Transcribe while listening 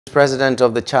President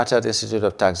of the Chartered Institute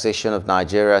of Taxation of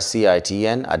Nigeria,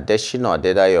 CITN, Adesina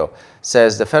Adedayo,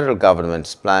 says the federal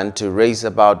government's plan to raise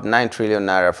about 9 trillion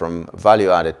naira from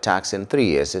value-added tax in 3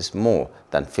 years is more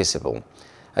than feasible.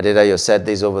 Adedayo said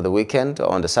this over the weekend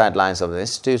on the sidelines of the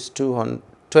Institute's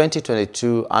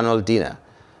 2022 annual dinner.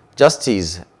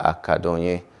 Justice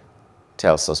Akadonye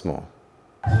tells us more.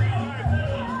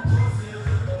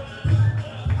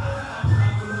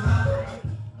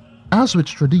 As with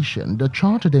tradition, the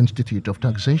Chartered Institute of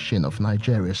Taxation of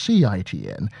Nigeria,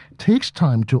 CITN, takes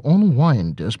time to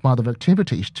unwind this part of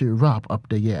activities to wrap up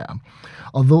the year.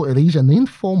 Although it is an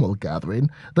informal gathering,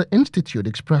 the Institute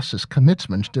expresses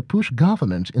commitment to push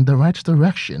government in the right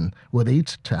direction with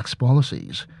its tax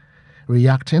policies.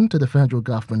 Reacting to the federal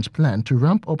government's plan to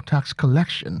ramp up tax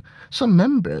collection, some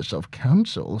members of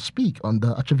council speak on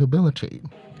the achievability.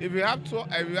 If you have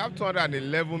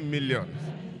 211 million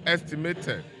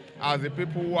estimated as the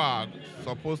people who are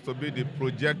supposed to be the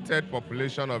projected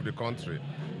population of the country,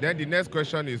 then the next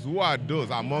question is, who are those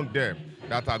among them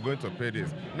that are going to pay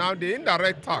this? Now, the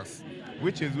indirect tax,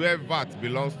 which is where VAT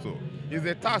belongs to, is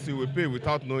a tax you will pay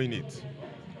without knowing it.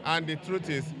 And the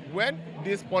truth is, when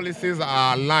these policies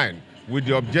are aligned with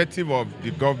the objective of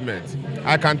the government,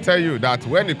 I can tell you that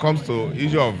when it comes to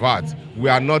issue of VAT, we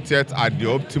are not yet at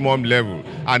the optimum level,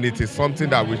 and it is something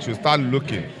that we should start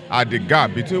looking at the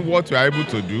gap between what we are able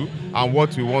to do and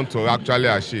what we want to actually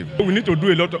achieve. We need to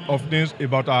do a lot of things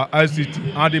about our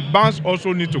ICT, and the banks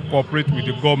also need to cooperate with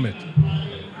the government.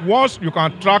 Once you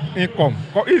can track income,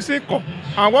 it's income,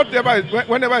 and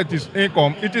whenever it is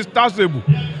income, it is taxable.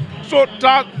 So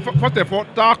first of all,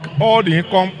 tax all the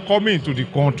income coming into the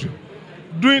country.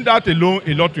 Doing that alone,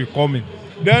 a lot will come in.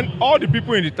 Then all the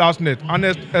people in the tax net, and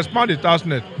expand the tax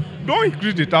net, don't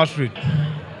increase the tax rate.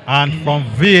 And from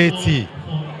VAT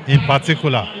in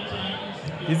particular,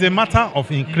 it's a matter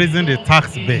of increasing the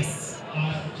tax base.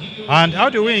 And how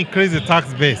do we increase the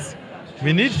tax base?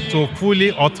 We need to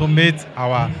fully automate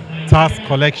our tax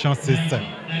collection system.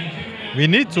 We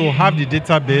need to have the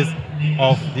database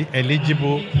of the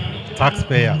eligible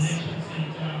taxpayers.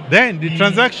 Then the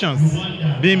transactions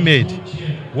being made,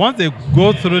 once they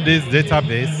go through this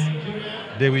database,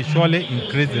 they will surely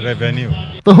increase the revenue.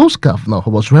 The host governor,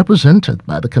 who was represented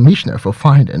by the Commissioner for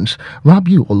Finance,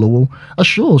 Rabiu Olowo,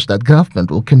 assures that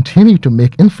government will continue to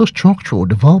make infrastructural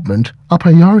development a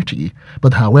priority,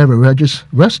 but however urges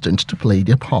residents to play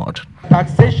their part.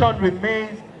 Taxation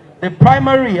remains the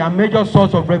primary and major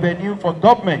source of revenue for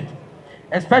government,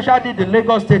 especially the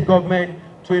Lagos State government,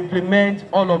 to implement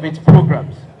all of its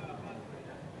programs.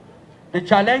 The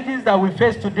challenges that we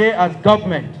face today as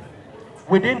government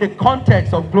within the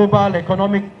context of global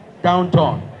economic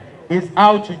downturn is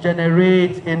how to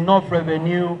generate enough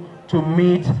revenue to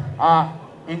meet our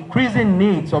increasing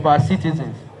needs of our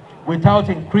citizens without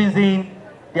increasing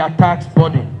their tax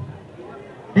burden.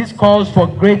 This calls for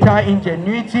greater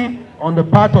ingenuity on the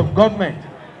part of government,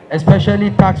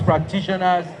 especially tax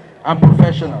practitioners and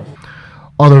professionals.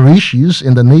 Other issues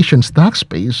in the nation's tax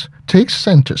base take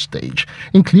center stage,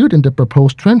 including the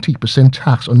proposed 20%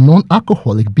 tax on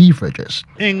non-alcoholic beverages.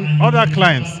 In other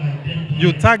clients,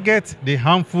 you target the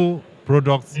harmful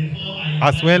products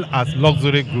as well as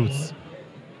luxury goods.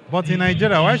 But in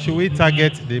Nigeria, why should we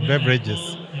target the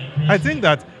beverages? I think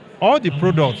that all the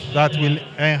products that will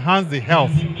enhance the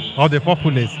health of the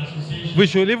populace, we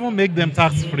should even make them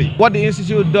tax-free. What the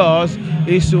Institute does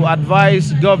is to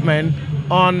advise government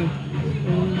on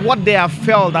what they have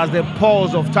felt as the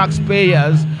pulse of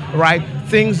taxpayers, right?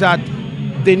 Things that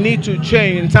they need to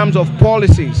change in terms of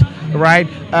policies, right?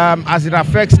 As it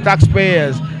affects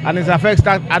taxpayers and it affects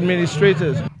tax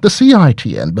administrators. The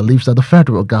CITN believes that the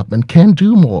federal government can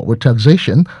do more with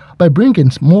taxation by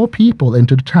bringing more people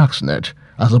into the tax net,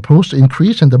 as opposed to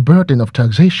increasing the burden of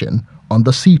taxation on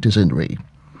the citizenry.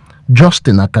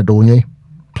 Justin Akadonye,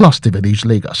 Plus TV News,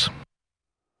 Lagos.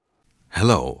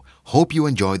 Hello. Hope you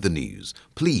enjoyed the news.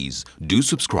 Please do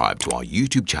subscribe to our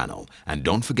YouTube channel and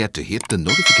don't forget to hit the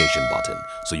notification button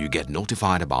so you get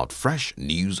notified about fresh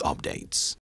news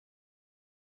updates.